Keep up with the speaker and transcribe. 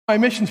My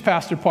missions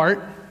pastor part,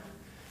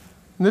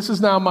 and this is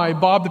now my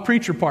Bob the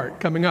Preacher part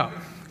coming up,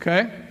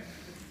 okay?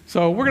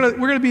 So we're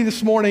gonna be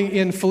this morning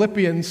in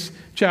Philippians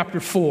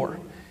chapter 4.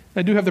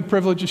 I do have the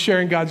privilege of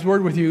sharing God's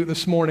word with you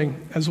this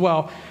morning as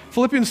well.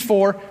 Philippians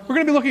 4, we're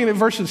going to be looking at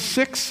verses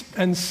 6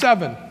 and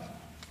 7.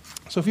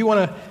 So if you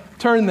want to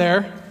turn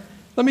there,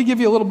 let me give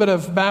you a little bit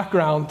of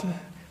background.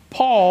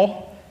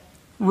 Paul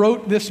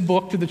wrote this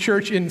book to the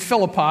church in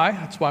Philippi.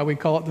 That's why we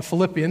call it the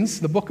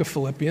Philippians, the book of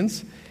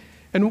Philippians.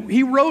 And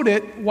he wrote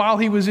it while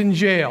he was in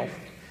jail,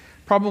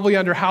 probably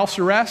under house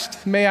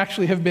arrest, may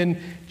actually have been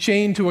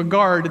chained to a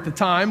guard at the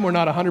time. We're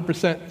not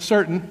 100%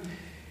 certain.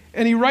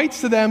 And he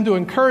writes to them to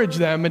encourage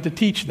them and to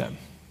teach them.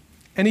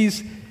 And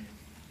he's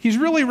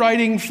really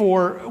writing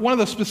for one of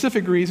the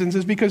specific reasons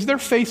is because they're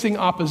facing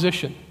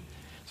opposition.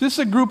 So this is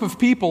a group of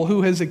people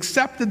who has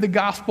accepted the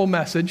gospel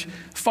message,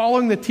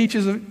 following the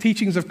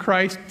teachings of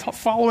Christ,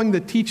 following the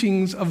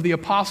teachings of the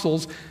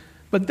apostles,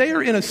 but they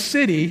are in a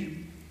city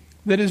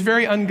that is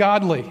very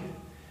ungodly.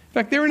 In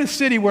fact, they're in a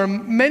city where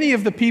many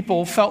of the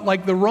people felt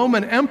like the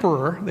Roman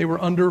emperor, they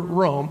were under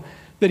Rome,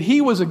 that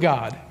he was a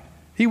god.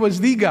 He was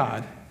the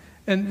God.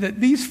 And that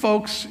these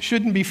folks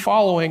shouldn't be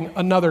following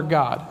another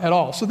god at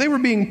all. So they were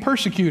being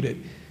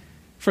persecuted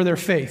for their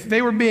faith.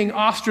 They were being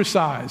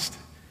ostracized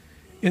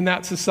in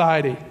that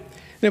society.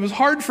 And it was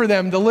hard for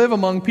them to live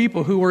among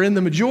people who were in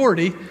the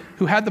majority,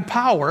 who had the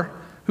power,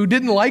 who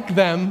didn't like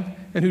them,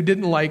 and who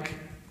didn't like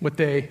what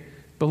they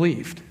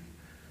believed.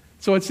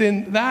 So it's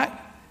in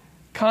that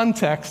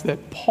context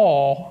that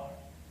Paul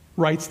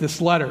writes this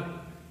letter.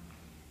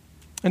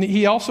 And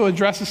he also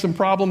addresses some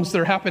problems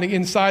that are happening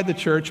inside the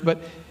church,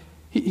 but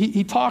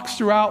he talks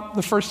throughout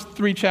the first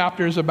 3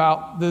 chapters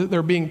about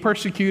they're being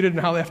persecuted and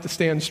how they have to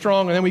stand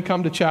strong, and then we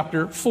come to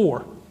chapter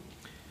 4.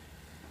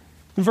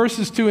 In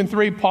verses 2 and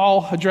 3,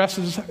 Paul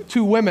addresses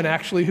 2 women,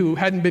 actually, who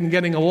hadn't been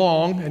getting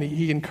along, and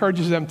he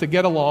encourages them to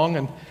get along,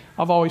 and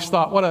I've always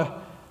thought, what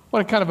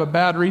a kind of a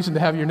bad reason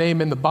to have your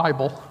name in the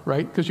Bible,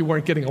 right? Because you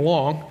weren't getting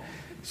along.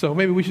 So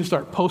maybe we should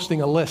start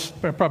posting a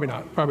list. Probably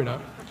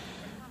not.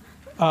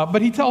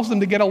 But he tells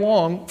them to get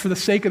along for the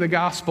sake of the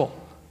gospel.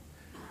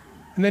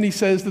 And then he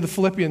says to the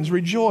Philippians,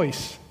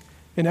 rejoice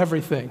in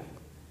everything.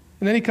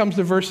 And then he comes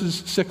to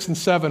verses 6 and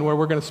 7, where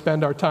we're going to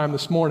spend our time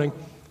this morning.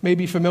 May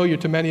be familiar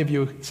to many of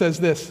you. It says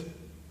this: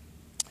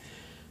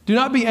 do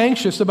not be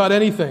anxious about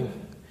anything,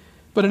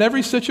 but in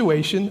every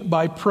situation,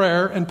 by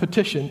prayer and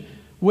petition,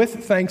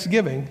 with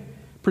thanksgiving,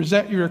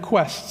 present your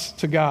requests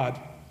to God.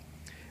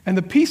 And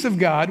the peace of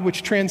God,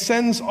 which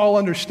transcends all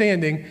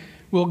understanding,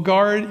 will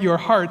guard your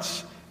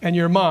hearts and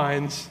your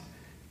minds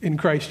in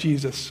Christ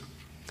Jesus.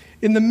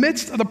 In the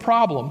midst of the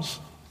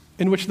problems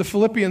in which the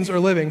Philippians are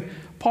living,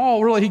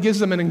 Paul he gives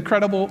them an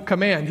incredible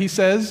command. He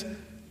says,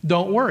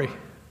 don't worry.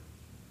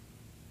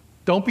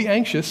 Don't be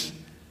anxious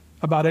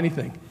about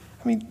anything.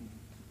 I mean,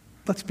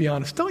 let's be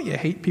honest. Don't you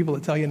hate people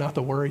that tell you not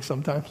to worry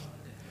sometimes?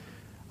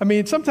 I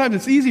mean, sometimes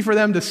it's easy for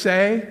them to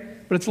say,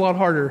 but it's a lot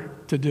harder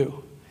to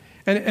do.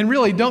 And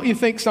really, don't you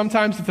think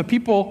sometimes if the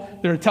people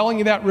that are telling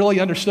you that really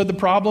understood the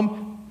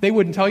problem, they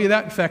wouldn't tell you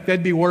that? In fact,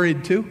 they'd be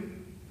worried too.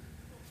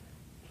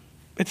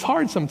 It's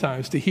hard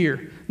sometimes to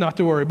hear not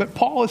to worry. But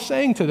Paul is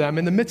saying to them,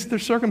 in the midst of their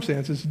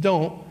circumstances,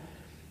 don't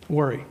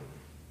worry.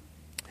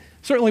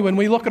 Certainly, when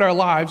we look at our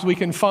lives, we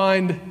can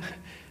find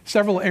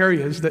several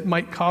areas that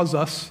might cause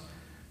us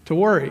to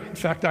worry. In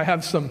fact, I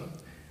have some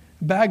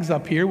bags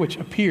up here, which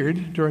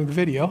appeared during the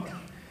video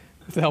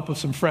with the help of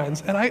some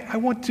friends. And I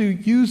want to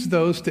use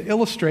those to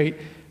illustrate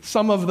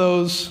some of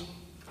those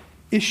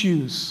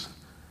issues,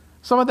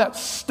 some of that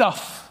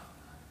stuff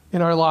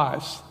in our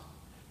lives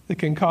that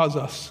can cause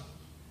us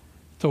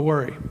to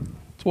worry.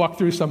 Let's walk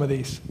through some of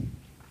these.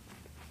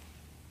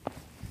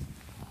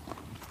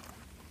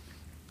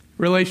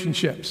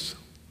 Relationships.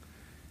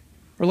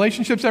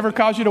 Relationships ever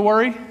cause you to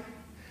worry?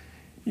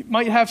 You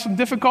might have some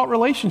difficult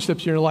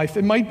relationships in your life.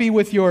 It might be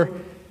with your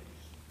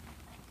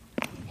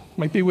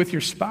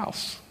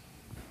spouse.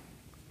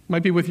 It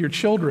might be with your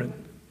children.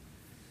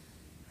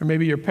 Or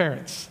maybe your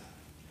parents.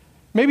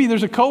 Maybe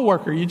there's a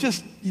coworker you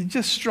just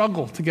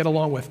struggle to get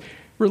along with.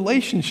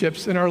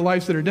 Relationships in our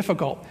lives that are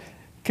difficult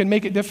can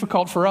make it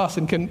difficult for us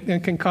and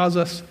can cause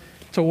us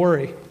to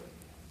worry.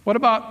 What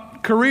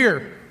about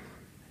career?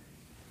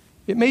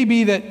 It may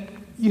be that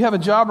you have a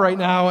job right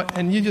now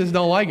and you just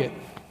don't like it.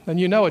 And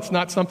you know it's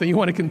not something you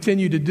want to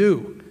continue to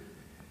do.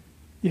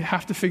 You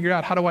have to figure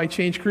out, how do I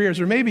change careers?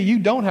 Or maybe you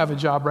don't have a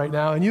job right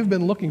now and you've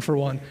been looking for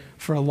one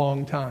for a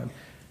long time.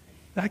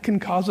 That can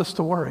cause us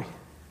to worry.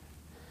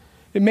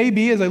 It may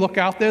be, as I look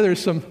out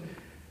there's some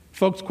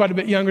folks quite a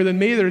bit younger than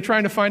me that are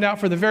trying to find out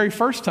for the very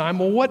first time,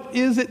 well, what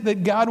is it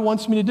that God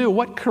wants me to do?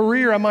 What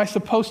career am I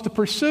supposed to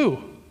pursue?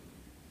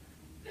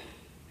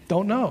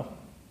 Don't know.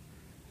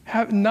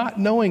 Not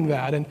knowing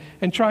that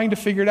and trying to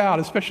figure it out,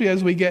 especially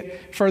as we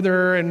get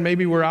further and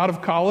maybe we're out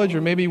of college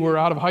or maybe we're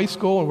out of high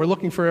school and we're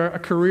looking for a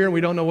career and we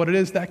don't know what it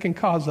is, that can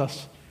cause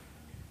us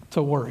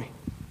to worry.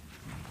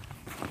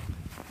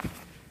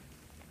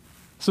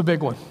 It's a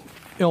big one.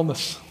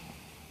 Illness.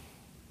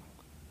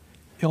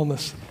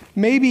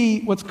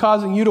 Maybe what's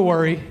causing you to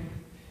worry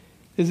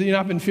is that you've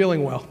not been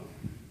feeling well.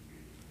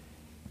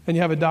 And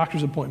you have a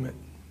doctor's appointment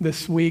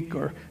this week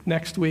or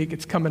next week.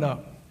 It's coming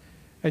up.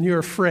 And you're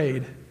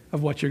afraid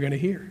of what you're going to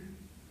hear.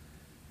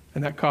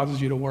 And that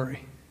causes you to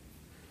worry.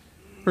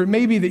 Or it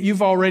may be that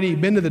you've already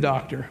been to the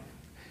doctor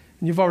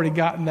and you've already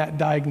gotten that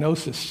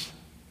diagnosis.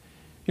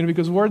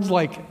 Because words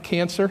like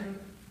cancer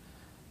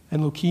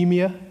and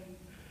leukemia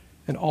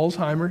and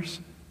Alzheimer's,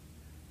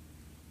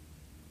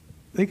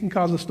 they can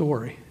cause us to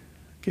worry,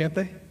 can't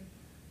they?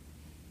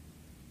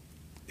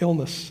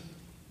 Illness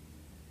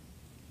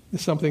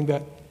is something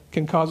that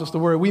can cause us to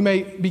worry. We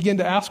may begin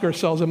to ask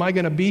ourselves, am I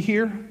going to be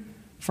here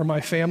for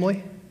my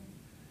family?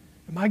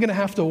 Am I going to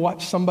have to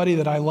watch somebody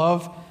that I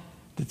love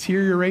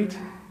deteriorate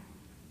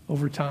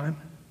over time?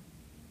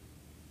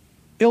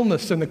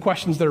 Illness and the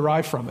questions that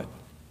arise from it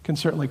can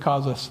certainly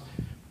cause us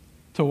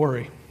to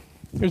worry.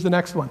 Here's the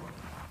next one.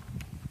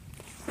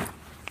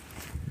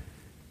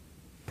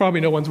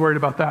 Probably no one's worried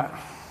about that.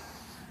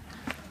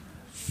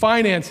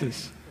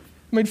 Finances.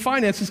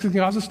 Finances can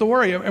cause us to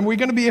worry. Are we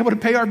going to be able to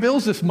pay our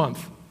bills this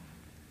month?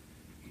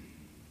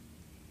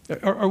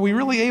 Are we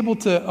really able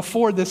to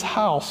afford this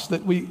house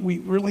that we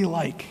really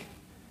like?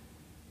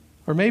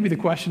 Or maybe the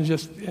question is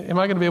just, am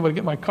I going to be able to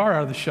get my car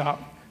out of the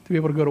shop to be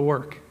able to go to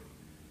work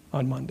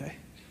on Monday?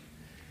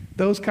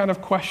 Those kind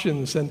of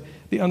questions and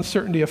the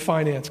uncertainty of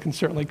finance can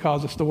certainly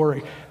cause us to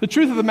worry. The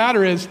truth of the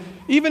matter is,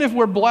 even if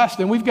we're blessed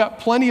and we've got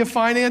plenty of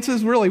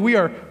finances, really, we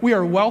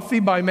are wealthy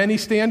by many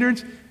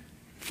standards,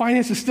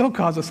 finances still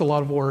cause us a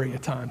lot of worry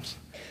at times.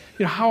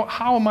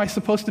 How am I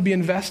supposed to be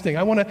investing?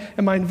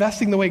 Am I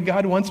investing the way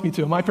God wants me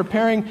to? Am I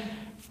preparing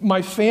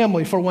my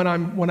family for when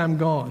I'm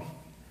gone?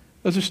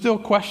 Those are still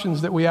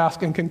questions that we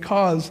ask and can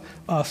cause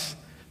us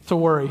to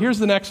worry. Here's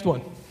the next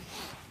one.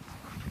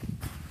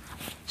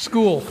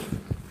 School.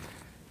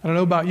 I don't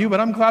know about you,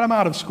 but I'm glad I'm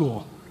out of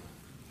school.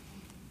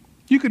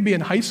 You could be in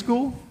high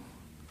school,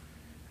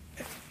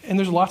 and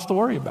there's lots to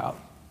worry about.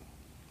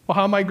 Well,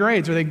 how are my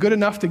grades? Are they good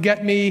enough to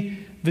get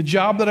me the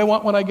job that I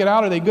want when I get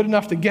out? Are they good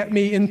enough to get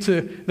me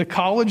into the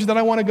college that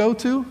I want to go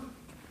to?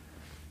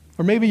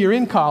 Or maybe you're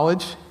in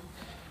college,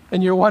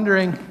 and you're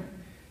wondering,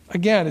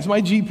 again, is my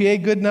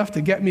GPA good enough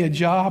to get me a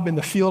job in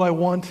the field I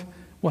want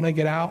when I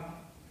get out?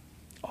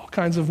 All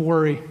kinds of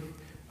worry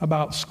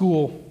about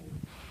school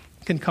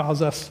can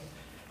cause us,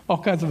 all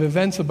kinds of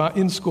events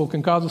in school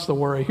can cause us to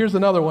worry. Here's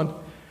another one.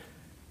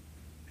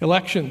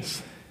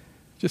 Elections.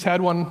 Just had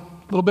one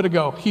a little bit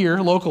ago here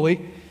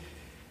locally.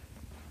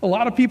 A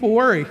lot of people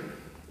worry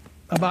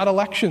about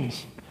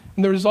elections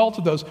and the results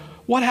of those.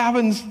 What's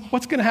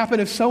going to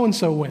happen if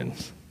so-and-so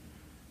wins?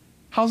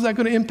 How's that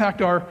going to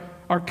impact our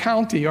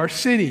county, our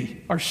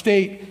city, our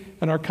state,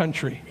 and our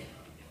country?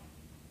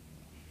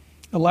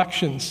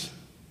 Elections.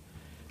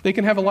 They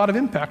can have a lot of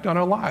impact on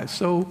our lives,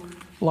 so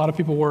a lot of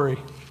people worry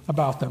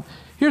about them.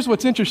 Here's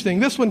what's interesting.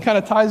 This one kind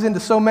of ties into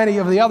so many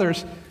of the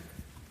others.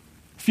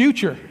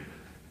 Future.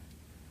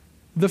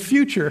 The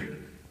future.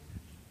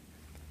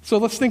 So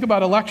let's think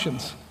about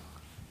elections.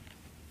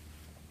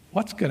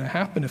 What's going to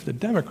happen if the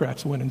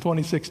Democrats win in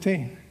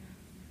 2016?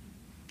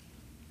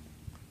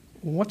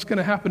 What's going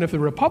to happen if the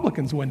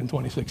Republicans win in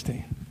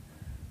 2016?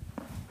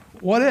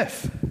 What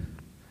if?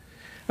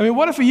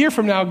 What if a year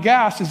from now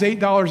gas is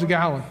 $8 a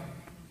gallon?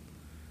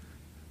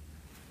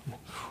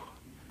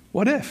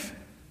 What if?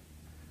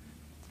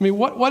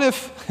 What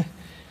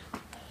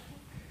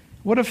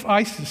if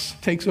ISIS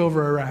takes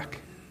over Iraq?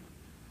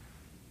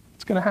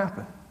 What's going to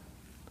happen?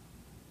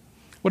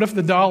 What if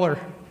the dollar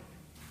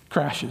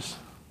crashes?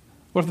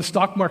 What if the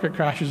stock market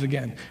crashes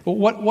again?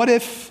 What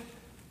if,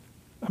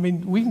 we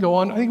can go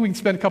on. I think we can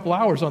spend a couple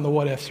hours on the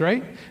what ifs,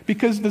 right?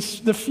 Because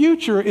the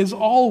future is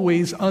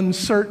always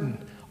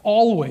uncertain,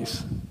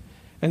 always.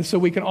 And so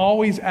we can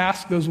always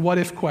ask those what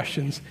if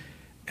questions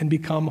and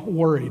become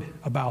worried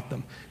about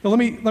them. Now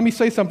let me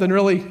say something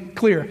really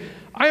clear.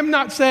 I am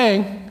not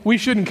saying we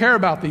shouldn't care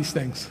about these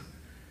things.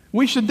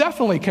 We should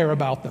definitely care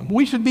about them.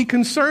 We should be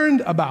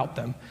concerned about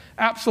them.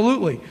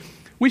 Absolutely.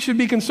 We should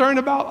be concerned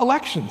about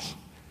elections.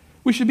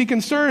 We should be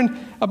concerned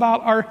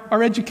about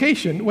our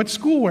education, what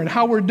school we're in,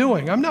 how we're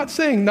doing. I'm not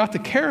saying not to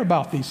care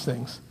about these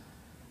things,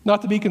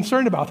 not to be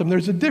concerned about them.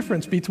 There's a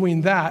difference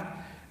between that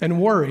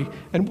and worry,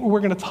 and we're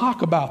going to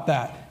talk about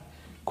that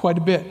quite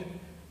a bit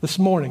this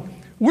morning.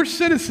 We're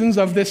citizens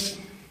of this,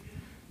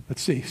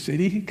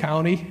 city,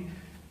 county,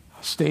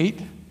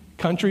 state,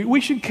 country. We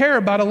should care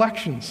about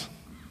elections.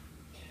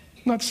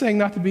 I'm not saying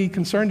not to be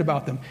concerned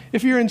about them.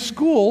 If you're in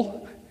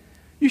school,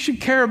 you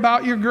should care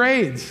about your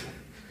grades.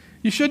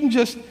 You shouldn't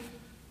just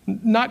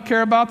not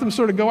care about them,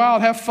 sort of go out,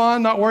 have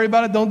fun, not worry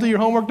about it, don't do your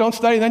homework, don't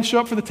study, then show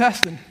up for the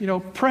test and,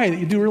 pray that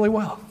you do really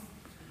well.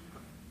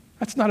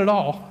 That's not at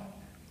all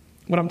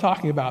what I'm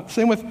talking about. The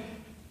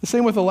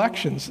same with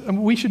elections.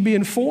 We should be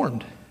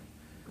informed.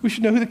 We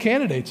should know who the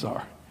candidates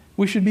are.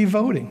 We should be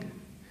voting.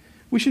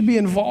 We should be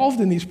involved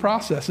in these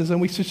processes,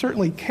 and we should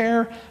certainly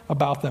care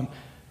about them.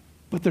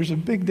 But there's a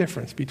big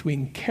difference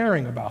between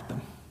caring about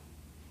them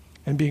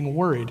and being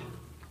worried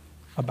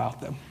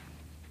about them.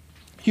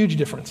 Huge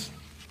difference.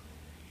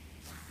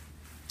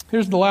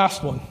 Here's the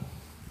last one.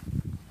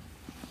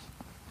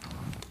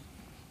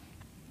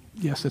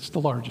 Yes, it's the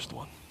largest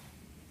one.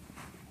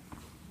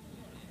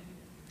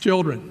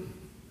 Children.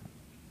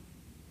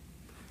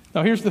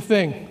 Now here's the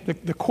thing.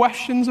 The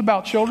questions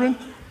about children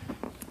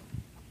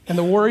and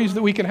the worries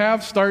that we can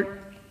have start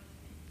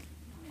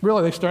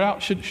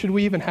out, should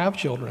we even have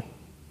children?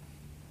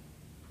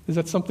 Is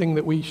that something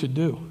that we should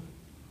do?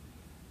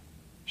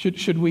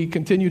 Should we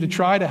continue to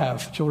try to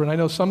have children? I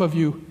know some of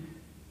you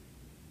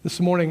this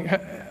morning,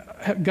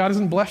 God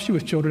hasn't blessed you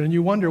with children, and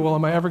you wonder, well,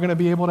 am I ever going to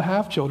be able to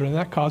have children? And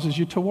that causes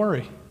you to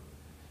worry.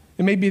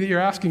 It may be that you're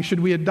asking, should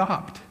we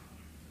adopt?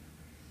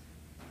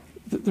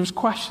 There's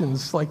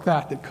questions like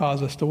that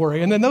cause us to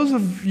worry. And then those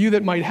of you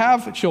that might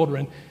have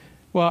children,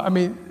 well, I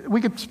mean,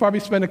 we could probably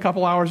spend a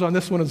couple hours on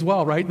this one as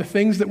well, right? The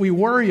things that we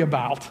worry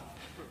about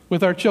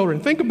with our children.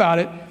 Think about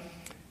it.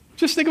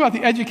 Just think about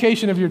the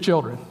education of your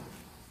children.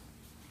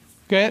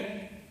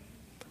 Okay?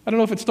 I don't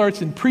know if it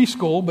starts in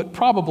preschool, but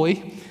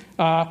probably.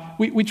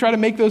 We try to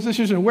make those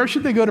decisions. Where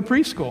should they go to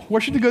preschool?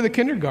 Where should they go to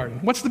kindergarten?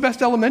 What's the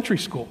best elementary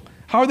school?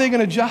 How are they going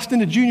to adjust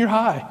into junior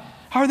high?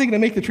 How are they going to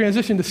make the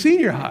transition to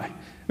senior high?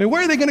 I mean,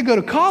 where are they going to go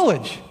to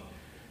college?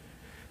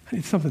 I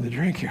need something to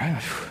drink here. I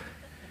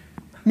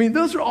mean,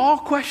 those are all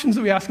questions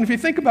that we ask. And if you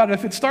think about it,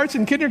 if it starts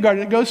in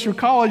kindergarten, it goes through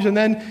college, and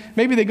then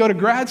maybe they go to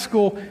grad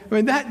school, I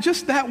mean,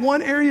 that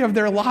one area of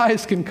their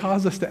lives can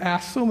cause us to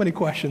ask so many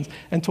questions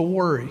and to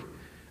worry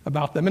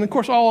about them. And of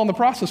course, all in the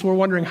process, we're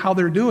wondering how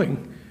they're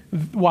doing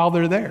while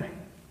they're there.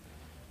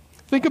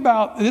 Think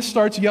about, this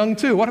starts young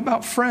too. What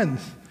about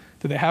friends?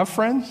 Do they have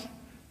friends? Do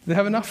they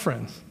have enough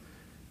friends?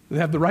 Do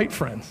they have the right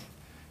friends?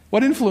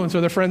 What influence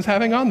are their friends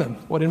having on them?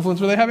 What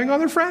influence are they having on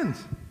their friends?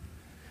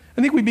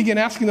 I think we begin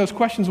asking those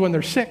questions when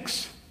they're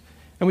 6,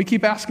 and we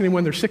keep asking them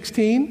when they're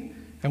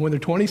 16, and when they're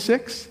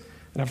 26,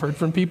 and I've heard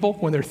from people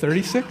when they're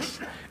 36,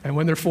 and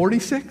when they're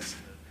 46.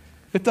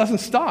 It doesn't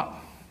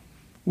stop.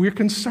 We're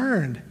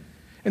concerned,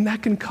 and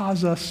that can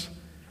cause us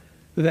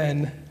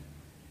then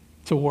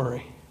to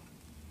worry.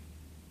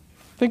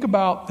 Think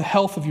about the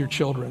health of your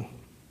children.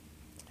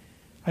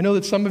 I know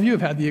that some of you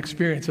have had the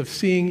experience of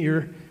seeing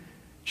your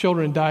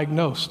children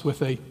diagnosed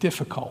with a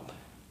difficult,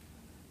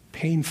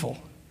 painful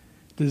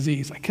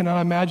disease. I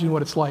cannot imagine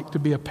what it's like to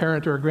be a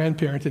parent or a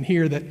grandparent and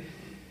hear that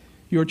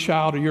your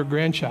child or your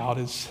grandchild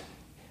has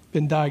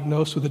been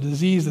diagnosed with a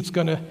disease that's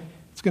going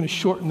to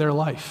shorten their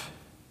life.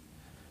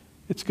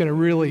 It's going to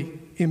really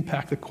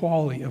impact the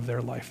quality of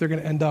their life. They're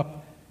going to end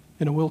up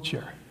in a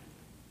wheelchair.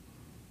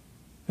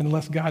 And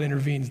unless God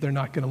intervenes, they're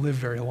not going to live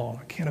very long.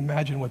 I can't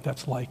imagine what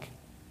that's like.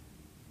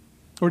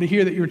 Or to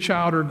hear that your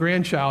child or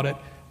grandchild at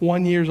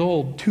 1 year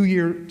old, 2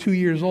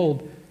 years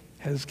old,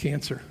 has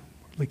cancer,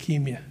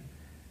 leukemia,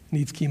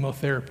 needs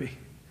chemotherapy.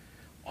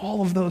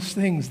 All of those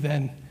things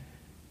then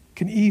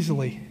can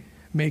easily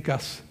make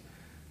us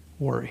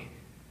worry.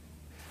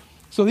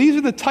 So these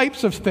are the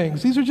types of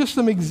things. These are just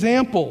some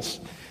examples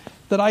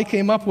that I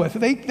came up with.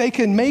 They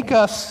can make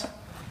us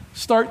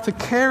start to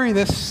carry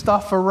this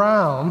stuff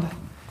around.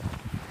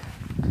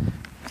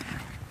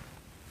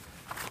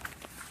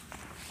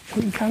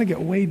 We can kind of get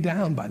weighed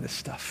down by this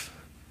stuff,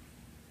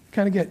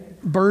 kind of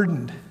get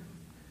burdened.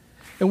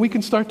 And we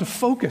can start to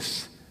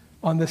focus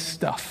on this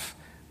stuff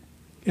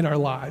in our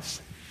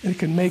lives. And it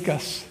can make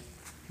us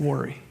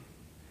worry,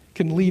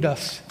 can lead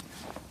us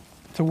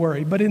to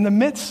worry. But in the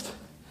midst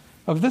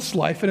of this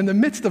life and in the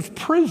midst of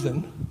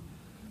prison,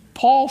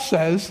 Paul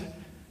says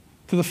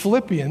to the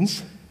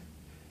Philippians,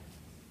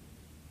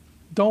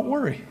 don't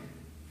worry.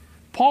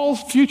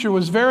 Paul's future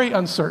was very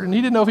uncertain.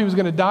 He didn't know if he was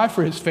going to die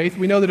for his faith.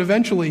 We know that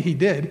eventually he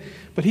did.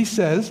 But he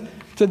says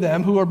to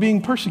them who are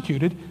being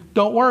persecuted,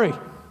 don't worry.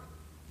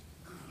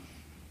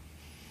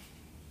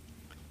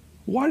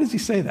 Why does he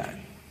say that?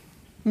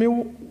 I mean,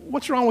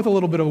 what's wrong with a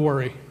little bit of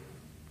worry,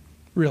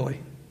 really?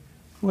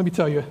 Let me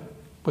tell you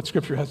what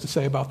Scripture has to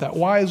say about that.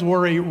 Why is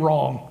worry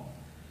wrong?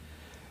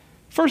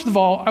 First of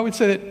all, I would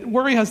say that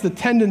worry has the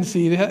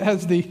tendency,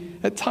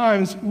 at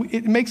times,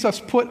 it makes us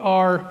put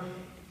our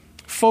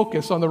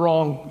focus on the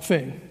wrong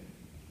thing.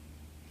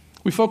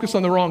 We focus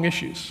on the wrong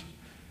issues.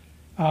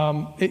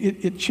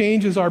 It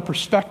changes our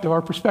perspective.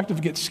 Our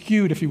perspective gets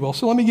skewed, if you will.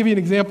 So let me give you an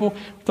example.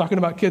 We're talking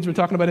about kids. We're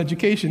talking about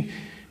education.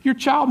 Your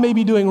child may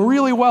be doing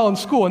really well in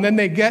school, and then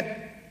they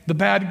get the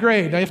bad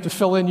grade. Now you have to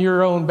fill in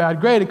your own bad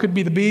grade. It could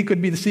be the B,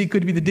 could be the C,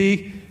 could be the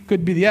D,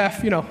 could be the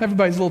F. You know,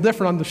 everybody's a little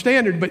different on the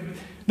standard, but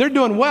they're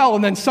doing well,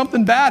 and then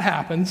something bad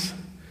happens.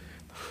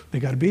 They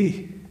got a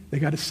B. They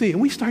got a C. And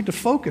we start to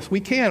focus. We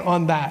can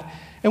on that.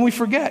 And we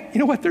forget, you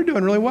know what, they're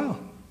doing really well.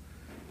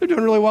 They're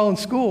doing really well in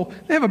school.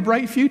 They have a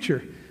bright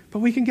future. But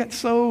we can get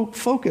so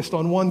focused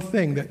on one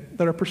thing that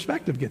our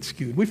perspective gets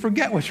skewed. We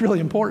forget what's really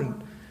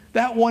important.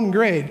 That one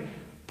grade,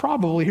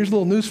 probably, here's a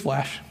little news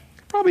flash,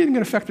 probably isn't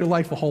going to affect their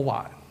life a whole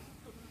lot.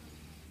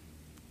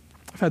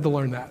 I've had to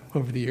learn that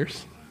over the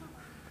years.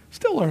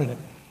 Still learning it.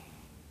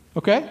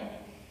 Okay?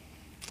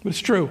 But it's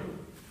true.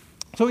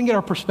 So we can get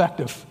our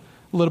perspective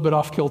a little bit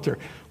off kilter.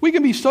 We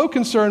can be so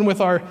concerned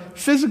with our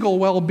physical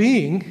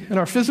well-being and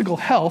our physical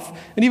health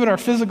and even our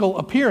physical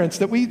appearance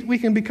that we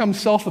can become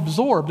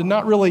self-absorbed and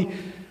not really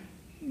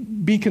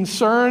be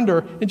concerned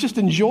and just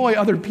enjoy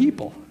other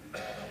people.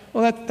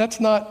 well, that's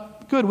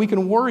not good. We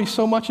can worry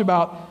so much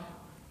about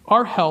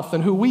our health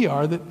and who we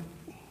are that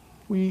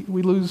we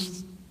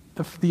lose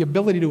the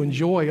ability to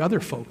enjoy other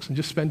folks and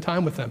just spend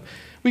time with them.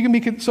 We can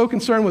be so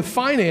concerned with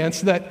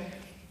finance that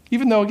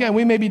even though, again,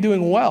 we may be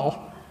doing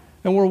well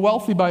and we're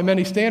wealthy by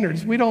many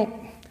standards, we don't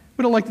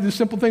like to do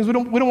simple things. We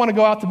don't want to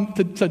go out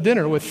to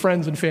dinner with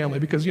friends and family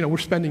because, we're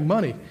spending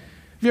money.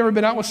 Have you ever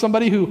been out with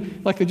somebody who,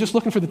 they're just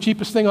looking for the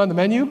cheapest thing on the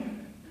menu?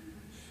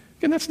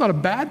 Again, that's not a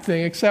bad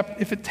thing,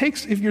 except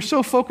if you're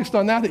so focused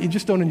on that you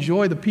just don't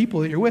enjoy the people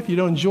that you're with, you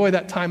don't enjoy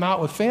that time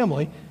out with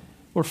family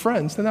or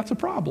friends, then that's a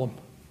problem.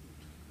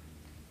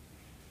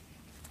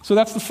 So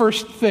that's the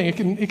first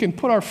thing. It can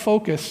put our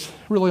focus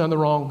really on the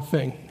wrong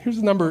thing.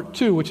 Here's number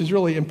 2, which is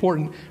really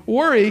important.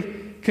 Worry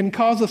can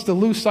cause us to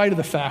lose sight of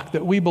the fact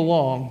that we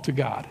belong to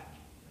God.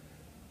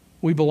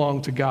 We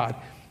belong to God.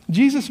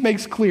 Jesus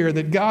makes clear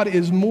that God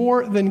is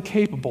more than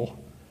capable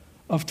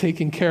of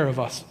taking care of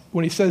us.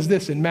 When he says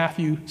this in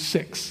Matthew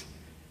 6,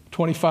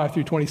 25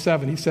 through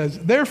 27, he says,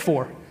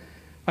 "Therefore,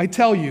 I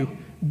tell you,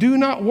 do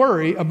not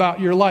worry about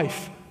your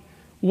life,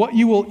 what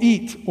you will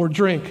eat or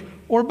drink,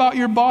 or about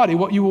your body,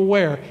 what you will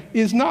wear.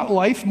 Is not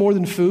life more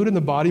than food and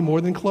the body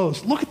more than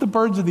clothes? Look at the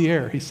birds of the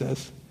air," he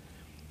says.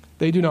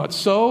 "They do not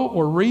sow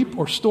or reap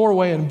or store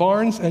away in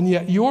barns, and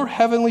yet your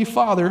heavenly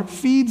Father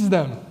feeds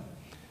them.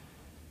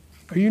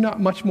 Are you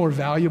not much more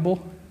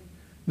valuable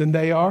than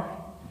they are?"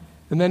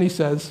 And then he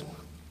says,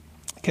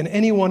 "Can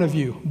any one of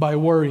you, by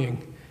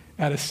worrying,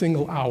 add a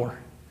single hour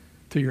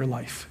to your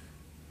life?"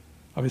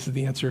 Obviously,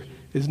 the answer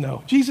is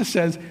no. Jesus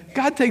says,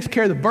 God takes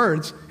care of the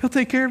birds, he'll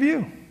take care of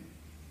you.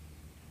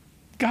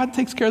 God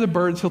takes care of the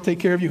birds, he'll take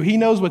care of you. He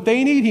knows what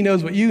they need, he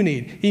knows what you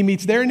need. He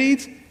meets their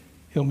needs,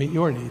 he'll meet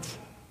your needs.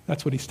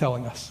 That's what he's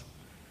telling us.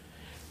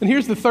 And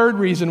here's the third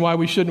reason why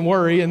we shouldn't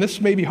worry, and this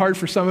may be hard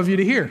for some of you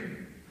to hear,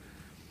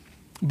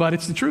 but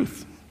it's the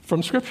truth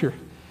from Scripture.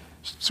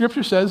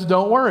 Scripture says,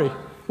 don't worry.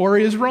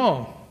 Worry is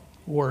wrong.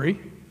 Worry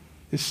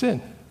is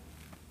sin.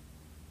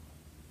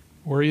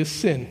 Worry is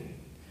sin.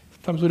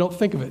 Sometimes we don't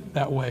think of it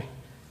that way.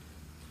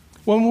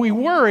 When we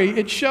worry,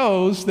 it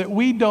shows that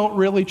we don't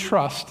really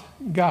trust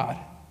God.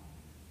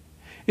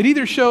 It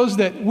either shows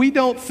that we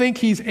don't think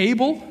he's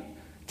able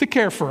to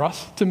care for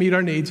us, to meet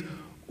our needs,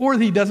 or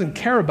that he doesn't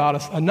care about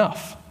us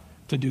enough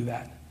to do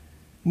that.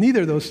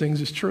 Neither of those things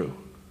is true.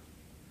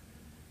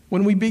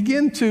 When we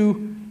begin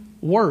to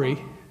worry,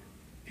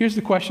 here's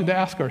the question to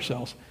ask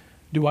ourselves.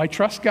 Do I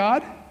trust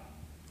God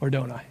or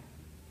don't I?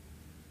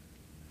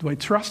 Do I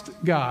trust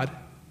God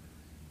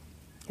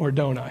or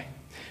don't I?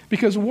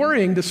 Because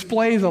worrying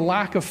displays a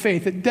lack of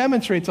faith. It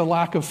demonstrates a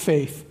lack of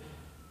faith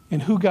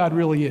in who God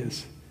really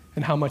is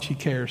and how much he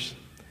cares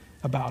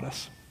about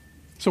us.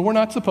 So we're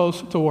not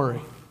supposed to worry.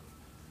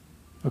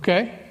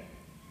 Okay?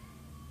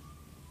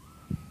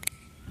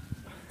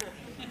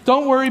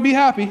 Don't worry, be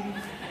happy.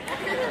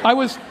 I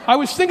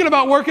was thinking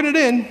about working it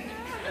in.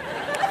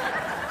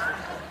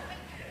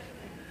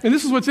 And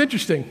this is what's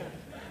interesting.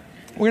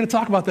 We're going to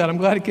talk about that. I'm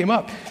glad it came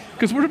up.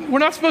 Because we're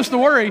not supposed to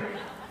worry,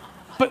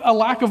 but a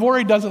lack of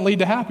worry doesn't lead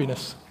to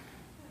happiness.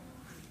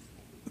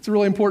 That's a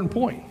really important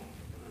point.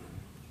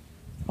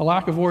 A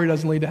lack of worry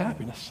doesn't lead to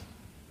happiness.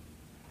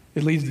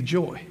 It leads to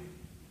joy.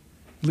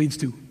 It leads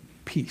to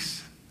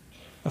peace.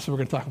 That's what we're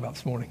going to talk about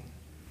this morning.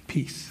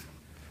 Peace.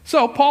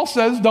 So Paul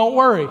says, don't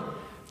worry.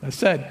 I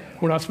said,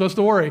 we're not supposed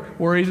to worry.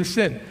 Worry is a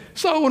sin.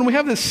 So when we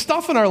have this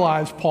stuff in our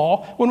lives,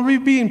 Paul, when we're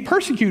being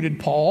persecuted,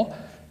 Paul,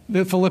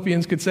 the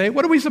Philippians could say,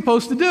 what are we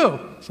supposed to do?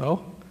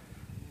 So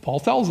Paul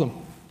tells them,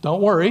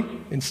 don't worry.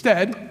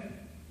 Instead,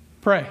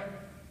 pray.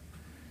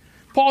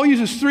 Paul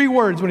uses 3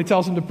 words when he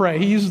tells them to pray.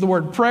 He uses the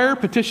word prayer,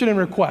 petition, and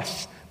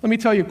requests. Let me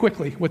tell you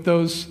quickly what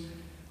those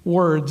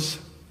words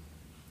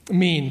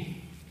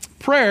mean.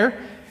 Prayer,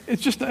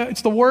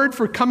 it's the word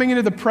for coming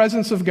into the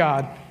presence of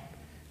God.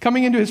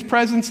 Coming into his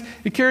presence,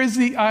 it carries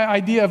the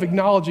idea of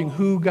acknowledging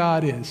who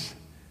God is.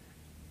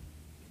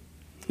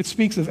 It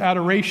speaks of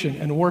adoration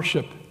and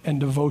worship and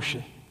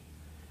devotion.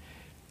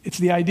 It's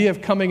the idea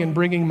of coming and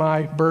bringing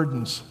my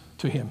burdens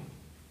to him,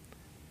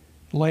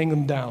 laying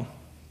them down.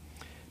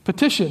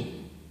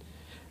 Petition.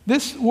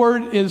 This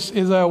word is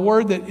a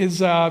word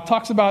that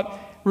talks about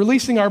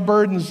releasing our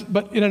burdens,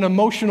 but in an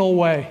emotional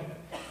way.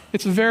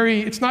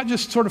 It's not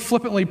just sort of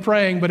flippantly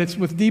praying, but it's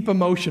with deep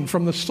emotion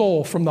from the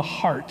soul, from the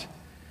heart.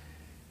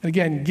 And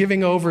again,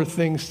 giving over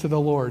things to the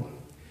Lord.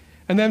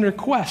 And then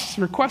requests.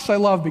 Requests I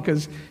love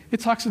because it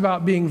talks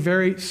about being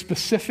very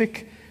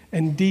specific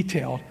and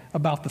detailed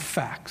about the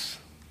facts.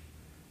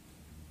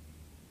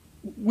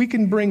 We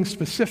can bring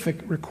specific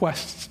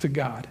requests to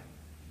God.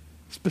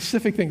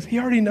 Specific things. He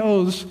already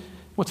knows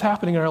what's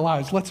happening in our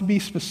lives. Let's be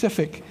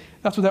specific.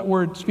 That's what that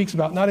word speaks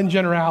about. Not in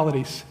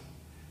generalities,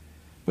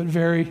 but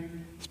very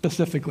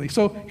specifically.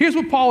 So here's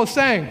what Paul is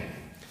saying.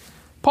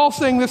 Paul's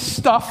saying this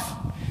stuff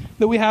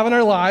that we have in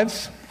our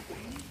lives,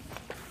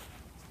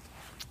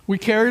 we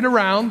carry it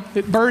around,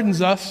 it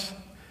burdens us.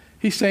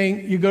 He's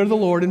saying you go to the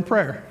Lord in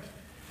prayer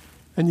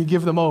and you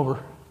give them over.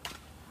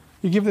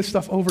 You give this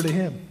stuff over to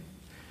him.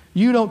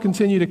 You don't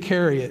continue to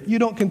carry it. You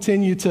don't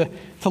continue to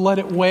let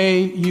it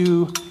weigh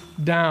you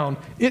down.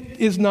 It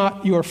is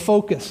not your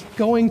focus.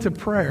 Going to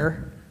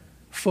prayer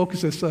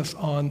focuses us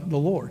on the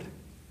Lord,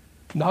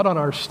 not on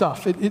our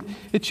stuff.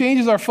 It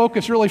changes our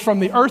focus really from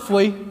the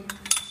earthly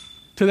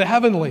to the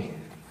heavenly.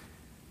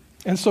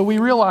 And so we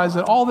realize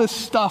that all this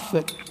stuff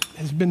that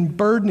has been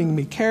burdening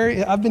me,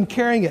 I've been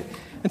carrying it.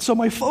 And so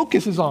my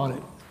focus is on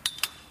it.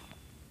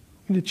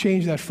 We need to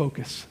change that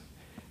focus.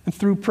 And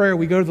through prayer,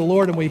 we go to the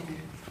Lord and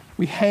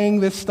we hang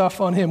this stuff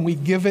on Him. We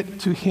give it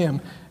to Him.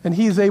 And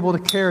He is able to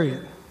carry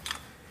it.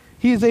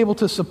 He is able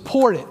to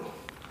support it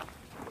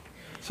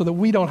so that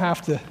we don't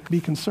have to be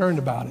concerned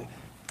about it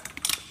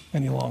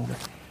any longer.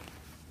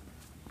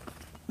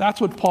 That's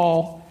what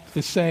Paul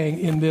is saying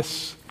in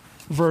this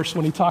verse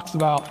when he talks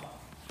about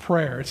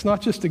prayer. It's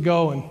not just to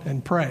go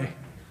and pray.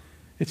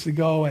 It's to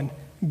go and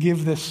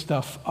give this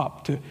stuff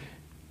up, to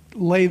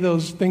lay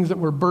those things that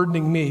were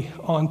burdening me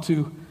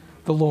onto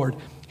the Lord.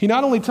 He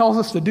not only tells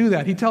us to do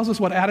that, he tells us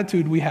what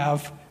attitude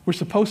we're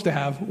supposed to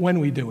have when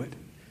we do it.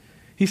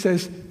 He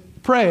says,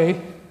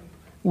 pray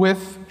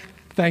with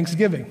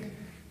thanksgiving.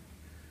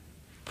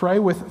 Pray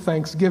with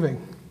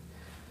thanksgiving.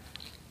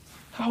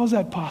 How is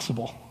that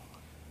possible?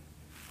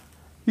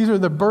 These are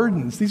the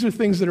burdens. These are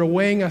things that are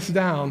weighing us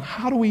down.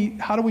 How do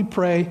we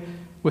pray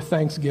with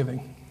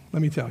thanksgiving?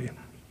 Let me tell you.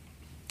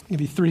 I'll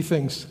give you 3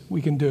 things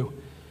we can do.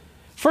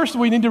 First,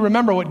 we need to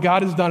remember what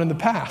God has done in the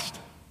past.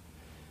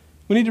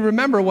 We need to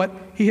remember what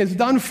He has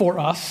done for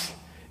us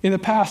in the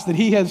past, that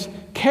He has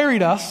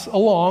carried us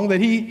along,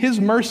 that His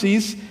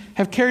mercies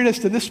have carried us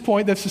to this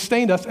point, that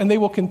sustained us, and they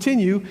will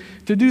continue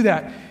to do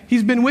that.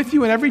 He's been with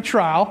you in every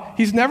trial.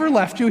 He's never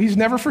left you. He's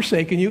never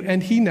forsaken you,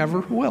 and He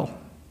never will.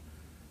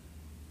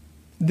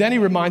 Then he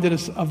reminded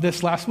us of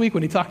this last week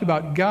when he talked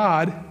about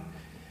God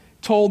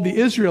told the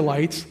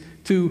Israelites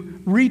to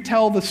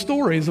retell the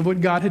stories of what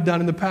God had done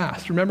in the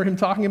past. Remember him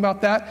talking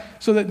about that?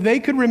 So that they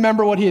could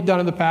remember what He had done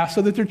in the past,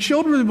 so that their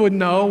children would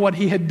know what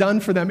He had done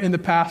for them in the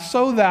past,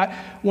 so that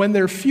when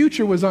their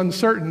future was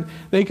uncertain,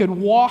 they could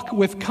walk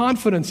with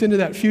confidence into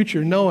that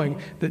future, knowing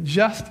that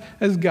just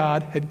as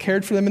God had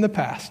cared for them in the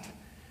past,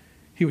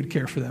 He would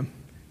care for them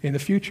in the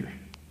future.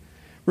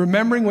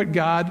 Remembering what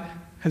God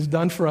has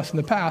done for us in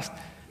the past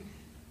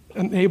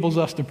enables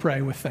us to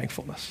pray with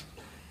thankfulness.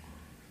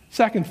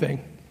 Second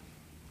thing,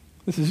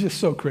 this is just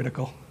so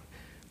critical.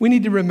 We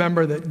need to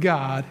remember that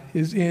God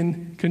is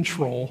in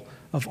control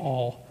of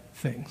all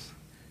things,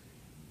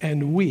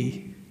 and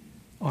we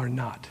are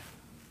not.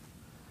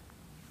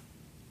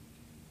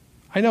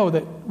 I know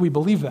that we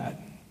believe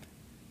that,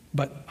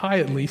 but I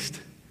at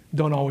least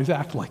don't always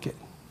act like it.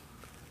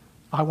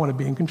 I want to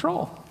be in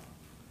control.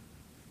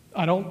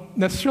 I don't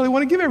necessarily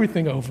want to give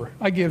everything over.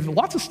 I give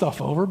lots of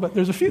stuff over, but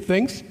there's a few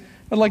things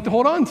I'd like to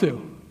hold on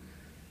to.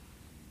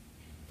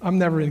 I'm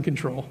never in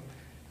control.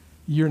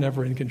 You're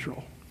never in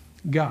control.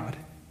 God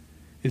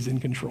is in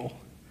control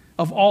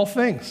of all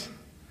things.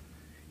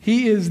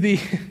 He is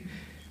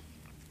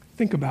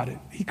think about it.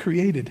 He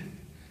created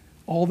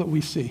all that we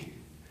see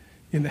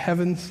in the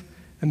heavens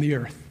and the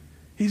earth.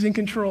 He's in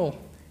control.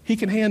 He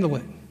can handle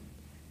it.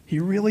 He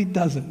really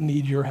doesn't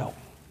need your help,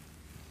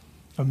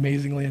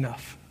 amazingly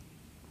enough.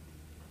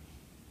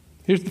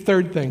 Here's the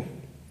third thing.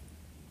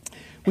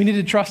 We need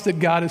to trust that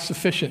God is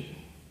sufficient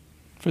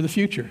for the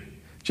future.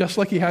 Just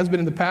like He has been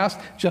in the past,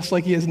 just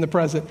like He is in the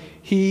present,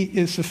 He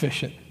is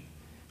sufficient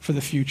for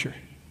the future.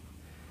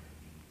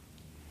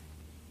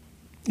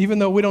 Even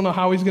though we don't know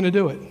how He's going to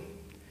do it,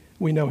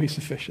 we know He's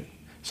sufficient.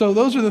 So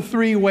those are the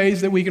 3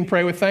 ways that we can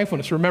pray with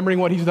thankfulness. Remembering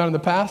what He's done in the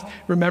past,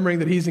 remembering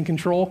that He's in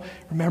control,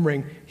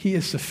 remembering He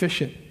is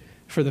sufficient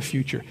for the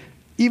future.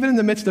 Even in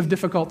the midst of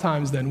difficult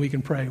times, then, we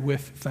can pray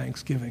with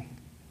thanksgiving.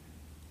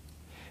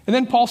 And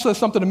then Paul says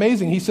something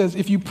amazing. He says,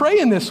 if you pray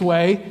in this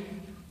way,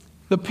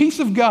 the peace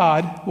of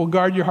God will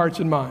guard your hearts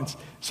and minds.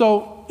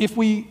 So if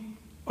we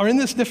are in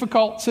this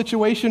difficult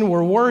situation,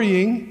 we're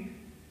worrying,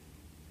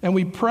 and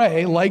we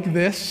pray like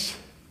this,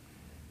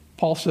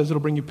 Paul says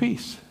it'll bring you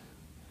peace.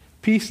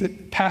 Peace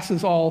that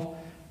passes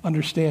all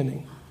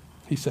understanding,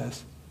 he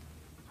says.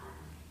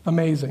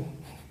 Amazing.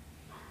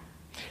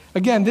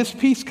 Again, this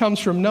peace comes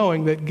from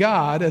knowing that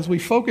God, as we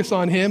focus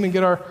on Him and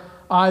get our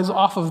eyes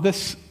off of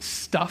this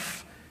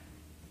stuff,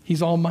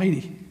 He's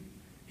almighty.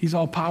 He's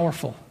all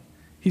powerful.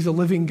 He's a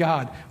living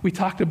God. We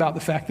talked about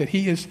the fact that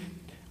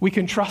we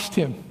can trust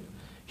Him.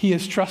 He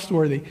is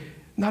trustworthy.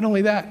 Not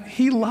only that,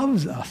 He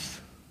loves us.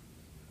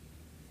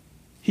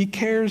 He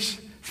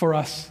cares for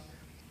us.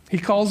 He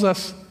calls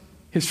us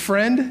His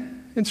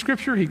friend in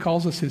Scripture. He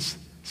calls us His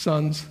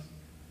sons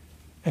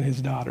and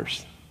His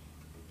daughters.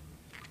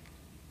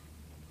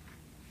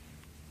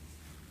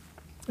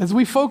 As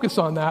we focus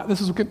on that, this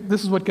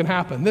is what can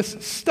happen. This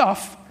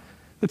stuff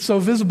that's so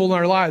visible in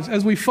our lives,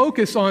 as we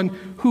focus on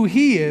who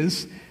He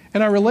is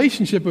and our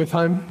relationship with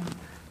Him,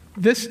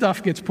 this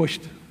stuff gets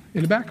pushed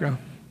in the background,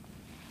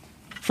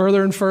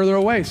 further and further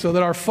away, so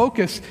that our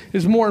focus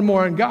is more and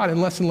more on God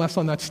and less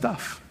on that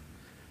stuff.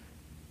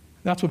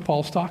 That's what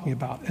Paul's talking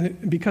about.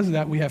 And because of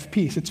that, we have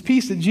peace. It's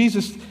peace that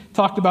Jesus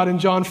talked about in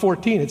John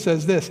 14. It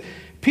says this,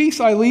 "Peace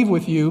I leave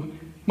with you,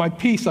 my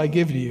peace I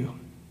give to you.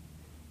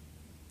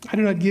 I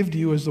do not give to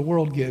you as the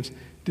world gives.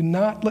 Do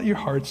not let your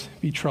hearts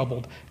be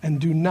troubled, and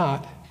do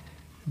not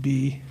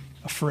be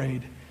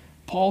afraid.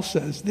 Paul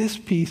says this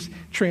peace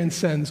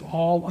transcends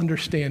all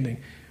understanding.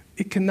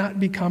 It cannot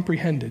be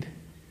comprehended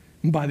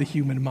by the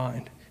human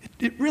mind.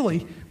 It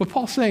really, what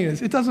Paul's saying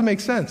is, it doesn't make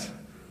sense.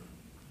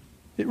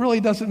 It really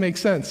doesn't make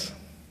sense.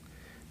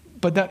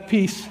 But that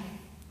peace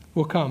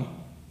will come.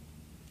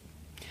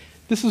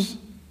 This is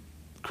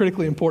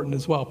critically important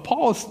as well.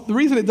 The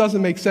reason it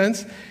doesn't make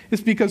sense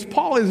is because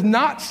Paul is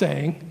not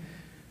saying,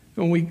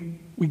 when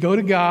we go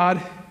to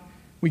God,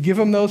 we give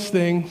him those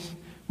things,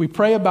 we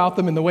pray about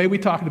them in the way we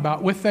talked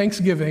about, with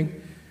thanksgiving,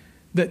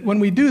 that when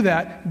we do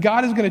that,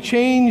 God is going to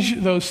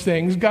change those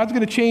things, God's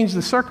going to change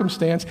the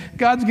circumstance,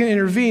 God's going to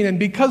intervene, and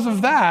because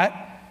of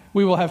that,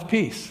 we will have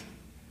peace.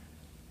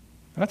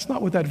 That's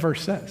not what that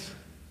verse says.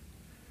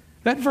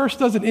 That verse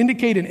doesn't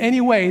indicate in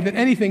any way that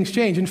anything's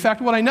changed. In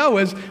fact, what I know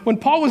is when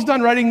Paul was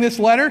done writing this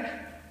letter,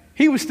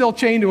 he was still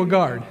chained to a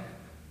guard.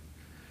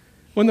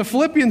 When the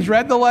Philippians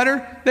read the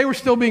letter, they were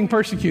still being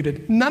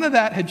persecuted. None of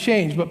that had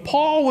changed. But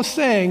Paul was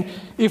saying,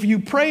 if you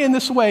pray in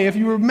this way, if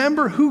you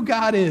remember who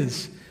God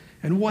is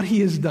and what he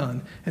has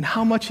done and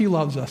how much he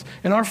loves us,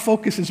 and our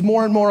focus is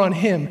more and more on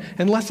him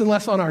and less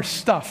on our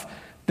stuff,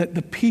 that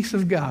the peace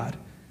of God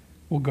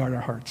will guard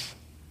our hearts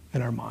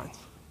and our minds.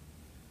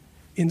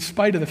 In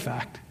spite of the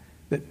fact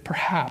that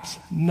perhaps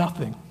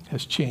nothing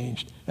has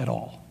changed at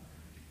all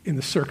in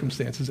the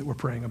circumstances that we're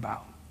praying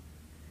about.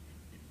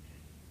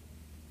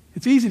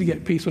 It's easy to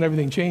get peace when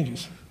everything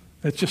changes.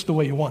 That's just the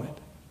way you want it.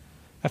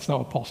 That's not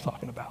what Paul's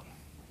talking about.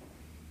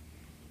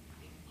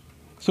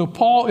 So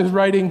Paul is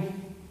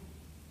writing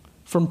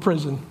from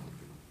prison,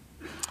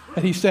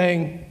 and he's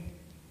saying,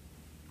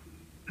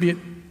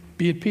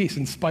 be at peace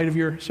in spite of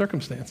your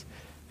circumstance.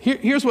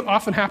 Here's what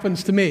often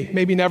happens to me,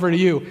 maybe never to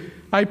you.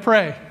 I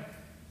pray,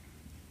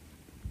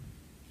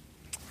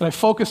 and I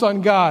focus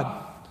on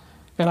God,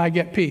 and I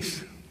get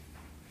peace.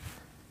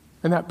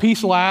 And that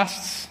peace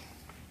lasts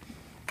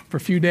for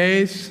a few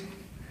days,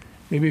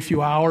 maybe a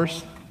few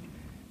hours,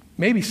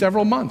 maybe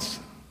several months.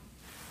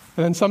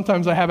 And then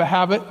sometimes I have a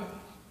habit,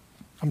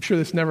 I'm sure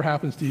this never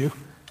happens to you,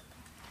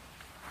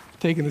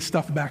 taking the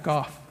stuff back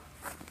off.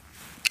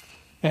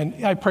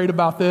 And I prayed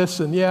about this,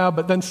 and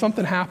but then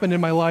something happened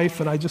in my life,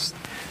 and I just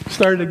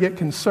started to get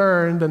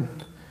concerned, and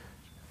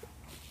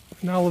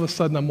now all of a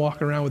sudden I'm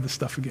walking around with this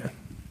stuff again.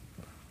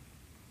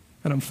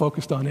 And I'm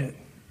focused on it.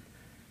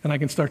 And I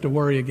can start to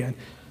worry again.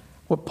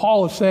 What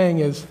Paul is saying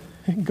is,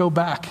 go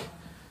back.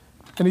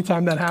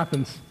 Anytime that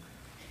happens,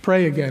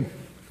 pray again.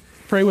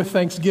 Pray with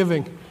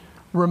thanksgiving,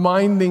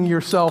 reminding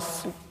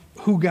yourself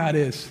who God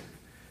is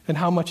and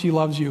how much he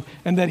loves you,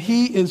 and that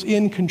he is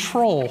in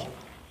control.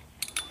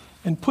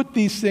 And put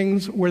these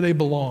things where they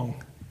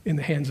belong, in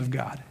the hands of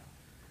God,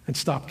 and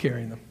stop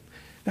carrying them.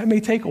 That may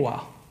take a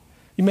while.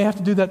 You may have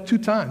to do that 2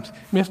 times.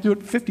 You may have to do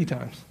it 50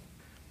 times.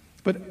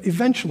 But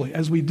eventually,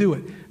 as we do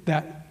it,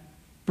 that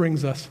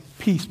brings us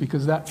peace,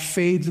 because that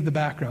fades in the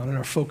background and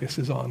our focus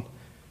is on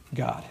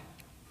God.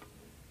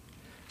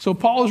 So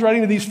Paul is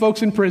writing to these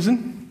folks in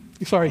prison.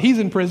 He's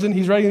in prison.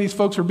 He's writing to these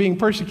folks who are being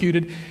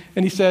persecuted.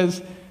 And he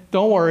says,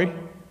 don't worry,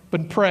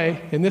 but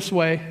pray in this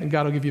way, and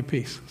God will give you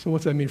peace. So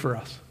what's that mean for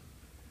us?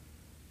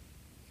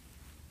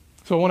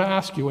 So I want to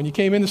ask you, when you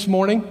came in this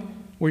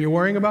morning, were you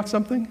worrying about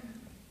something?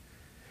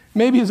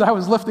 Maybe as I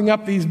was lifting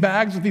up these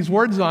bags with these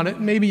words on it,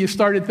 maybe you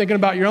started thinking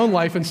about your own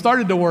life and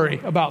started to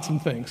worry about some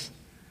things.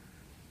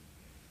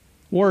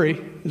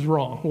 Worry is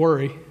wrong.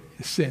 Worry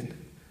is sin.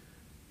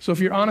 So if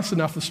you're honest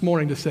enough this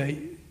morning to say,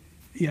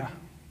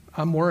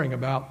 I'm worrying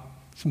about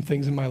some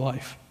things in my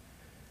life,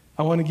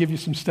 I want to give you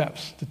some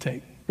steps to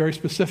take. Very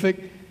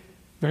specific,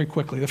 very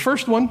quickly. The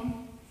first one,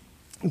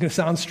 I'm going to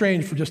sound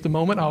strange for just a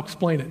moment. I'll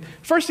explain it.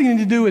 First thing you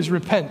need to do is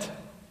repent.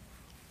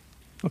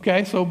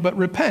 Okay, but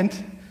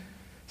repent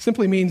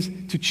simply means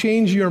to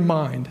change your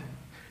mind,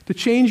 to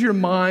change your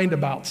mind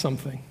about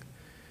something.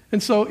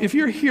 And so if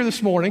you're here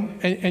this morning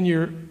and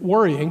you're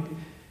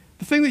worrying,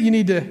 the thing that you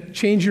need to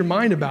change your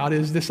mind about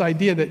is this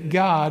idea that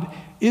God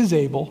is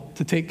able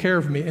to take care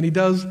of me, and he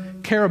does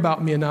care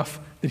about me enough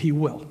that he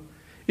will.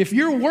 If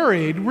you're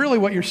worried, really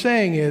what you're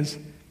saying is,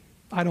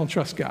 I don't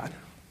trust God.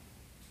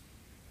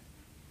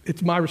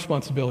 It's my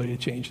responsibility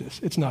to change this.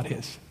 It's not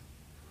his.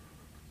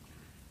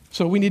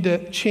 So we need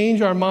to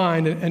change our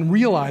mind and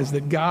realize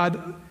that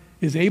God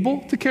is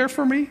able to care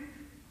for me,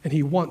 and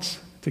he wants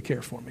to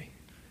care for me,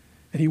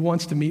 and he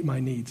wants to meet my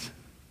needs.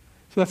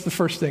 So that's the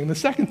first thing. The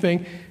second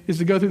thing is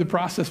to go through the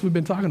process we've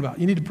been talking about.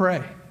 You need to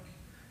pray.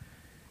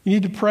 You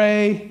need to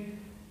pray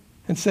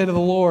and say to the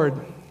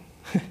Lord,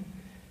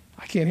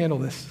 I can't handle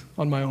this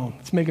on my own.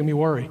 It's making me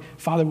worry.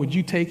 Father, would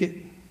you take it?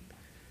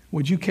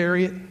 Would you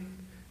carry it?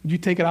 Would you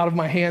take it out of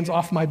my hands,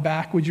 off my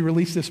back? Would you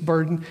release this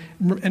burden?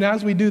 And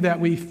as we do that,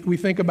 we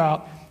think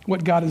about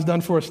what God has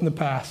done for us in the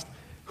past,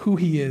 who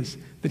he is,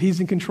 that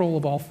he's in control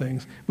of all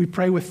things. We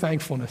pray with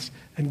thankfulness,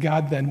 and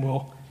God then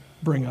will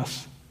bring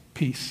us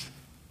peace.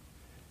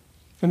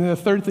 And then the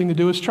third thing to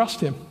do is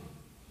trust him.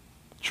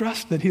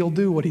 Trust that he'll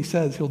do what he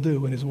says he'll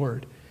do in his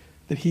word,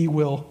 that he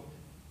will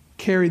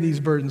carry these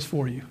burdens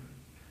for you.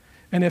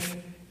 And if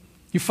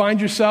you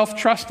find yourself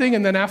trusting,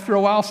 and then after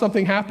a while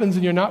something happens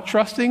and you're not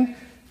trusting,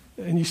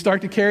 and you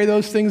start to carry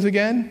those things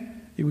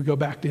again, you would go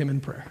back to him in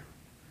prayer.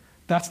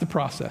 That's the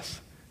process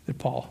that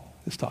Paul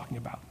is talking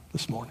about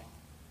this morning.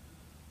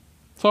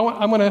 So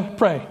I'm going to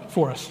pray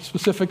for us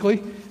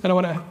specifically, and I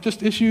want to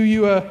just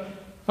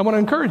I want to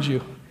encourage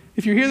you.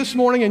 If you're here this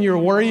morning and you're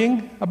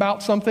worrying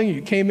about something,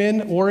 you came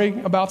in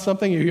worrying about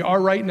something, you are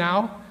right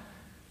now,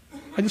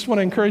 I just want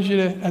to encourage you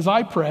to, as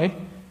I pray,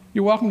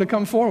 you're welcome to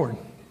come forward.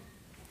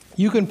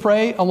 You can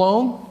pray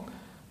alone,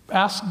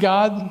 ask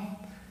God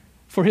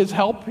for his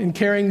help in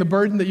carrying the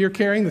burden that you're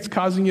carrying that's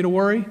causing you to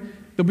worry.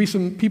 There'll be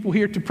some people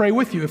here to pray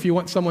with you if you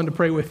want someone to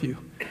pray with you,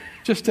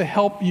 just to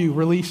help you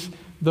release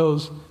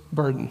those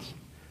burdens.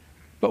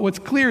 But what's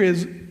clear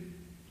is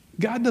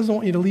God doesn't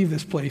want you to leave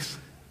this place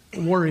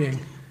worrying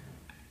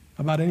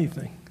about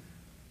anything.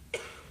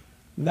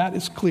 That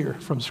is clear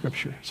from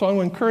Scripture. So I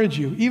want to encourage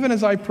you, even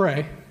as I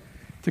pray,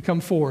 to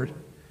come forward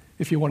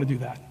if you want to do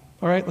that.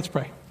 All right, let's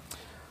pray.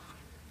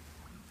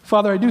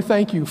 Father, I do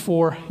thank you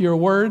for your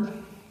word.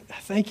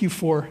 Thank you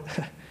for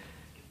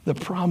the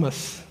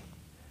promise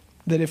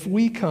that if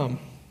we come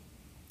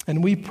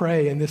and we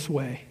pray in this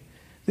way,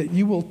 that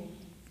you will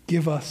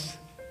give us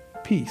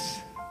peace.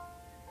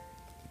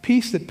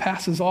 Peace that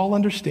passes all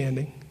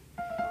understanding.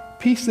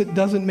 Peace that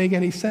doesn't make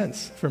any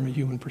sense from a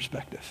human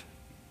perspective.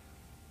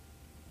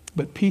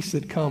 But peace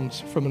that comes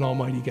from an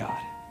almighty God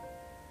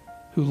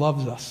who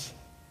loves us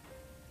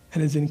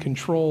and is in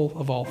control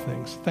of all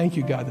things. Thank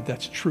you, God, that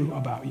that's true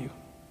about you.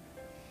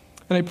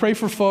 And I pray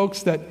for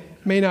folks that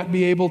may not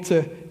be able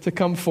to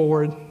come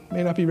forward,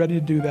 may not be ready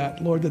to do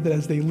that. Lord, that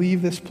as they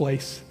leave this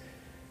place,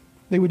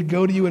 they would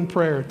go to you in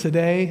prayer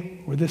today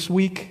or this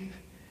week,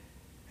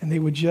 and they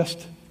would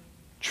just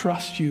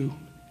trust you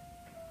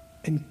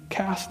and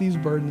cast these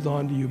burdens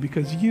onto you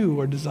because you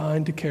are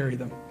designed to carry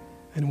them,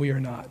 and we are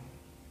not.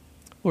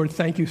 Lord,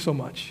 thank you so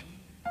much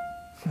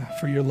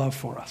for your love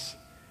for us.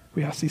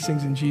 We ask these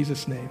things in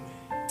Jesus' name.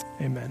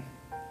 Amen.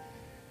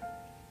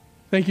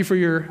 Thank you for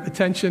your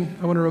attention.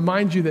 I want to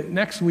remind you that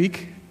next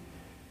week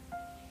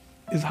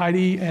is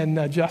Heidi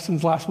and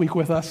Justin's last week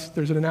with us.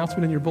 There's an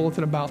announcement in your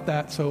bulletin about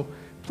that, so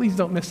please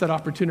don't miss that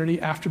opportunity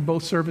after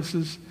both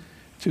services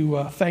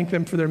to thank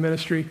them for their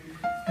ministry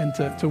and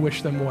to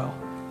wish them well.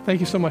 Thank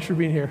you so much for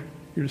being here.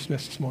 You're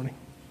dismissed this morning.